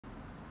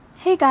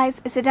Hey guys,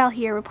 it's Adele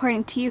here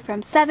reporting to you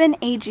from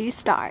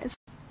 7AGstars.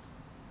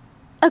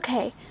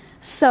 Okay,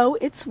 so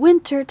it's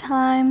winter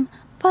time.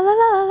 Fa la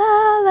la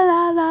la la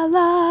la la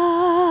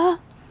la.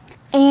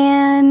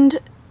 And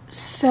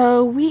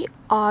so we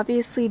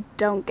obviously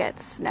don't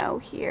get snow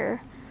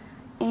here.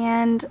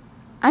 And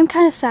I'm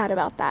kind of sad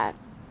about that.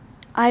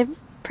 I've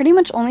pretty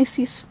much only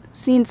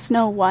seen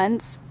snow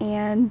once,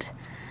 and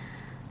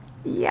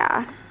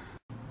yeah.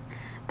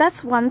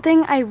 That's one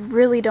thing I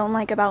really don't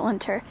like about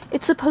winter.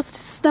 It's supposed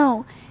to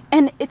snow,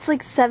 and it's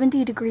like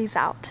 70 degrees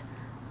out.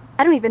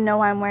 I don't even know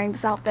why I'm wearing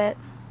this outfit.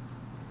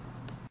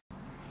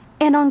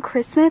 And on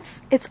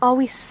Christmas, it's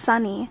always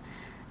sunny.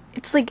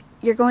 It's like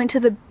you're going to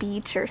the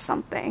beach or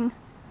something.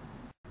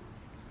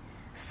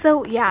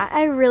 So yeah,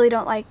 I really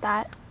don't like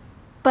that.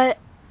 But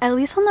at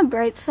least on the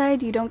bright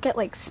side, you don't get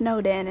like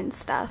snowed in and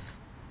stuff.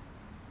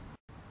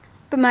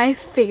 But my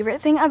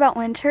favorite thing about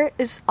winter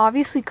is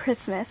obviously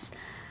Christmas.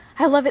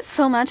 I love it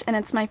so much, and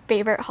it's my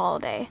favorite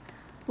holiday.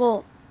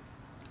 Well,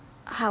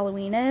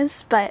 Halloween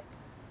is, but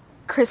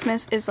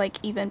Christmas is like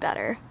even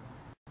better.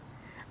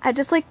 I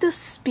just like the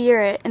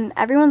spirit, and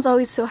everyone's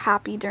always so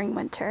happy during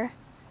winter.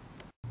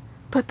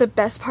 But the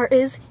best part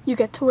is you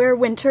get to wear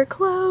winter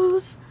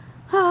clothes.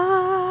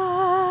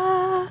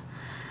 Ah,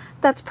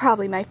 that's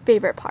probably my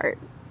favorite part.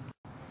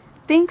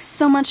 Thanks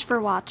so much for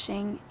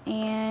watching,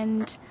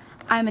 and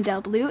I'm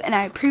Adele Blue, and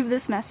I approve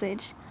this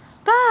message.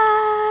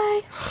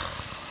 Bye!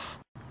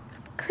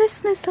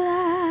 Christmas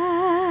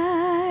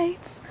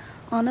lights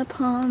on a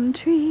palm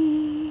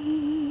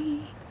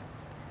tree.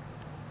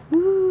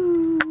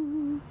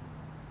 Woo!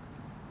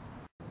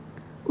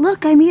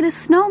 Look, I made a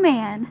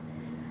snowman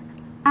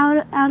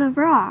out of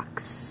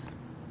rocks.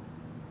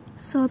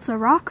 So it's a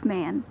rock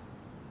man.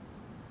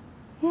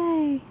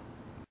 Yay!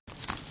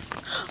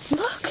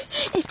 Look,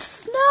 it's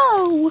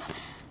snow!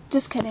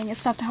 Just kidding, it's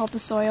stuff to help the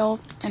soil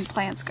and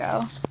plants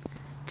grow.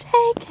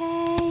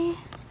 JK.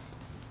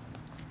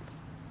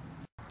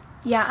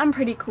 Yeah, I'm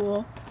pretty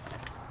cool.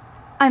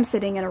 I'm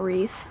sitting in a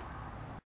wreath.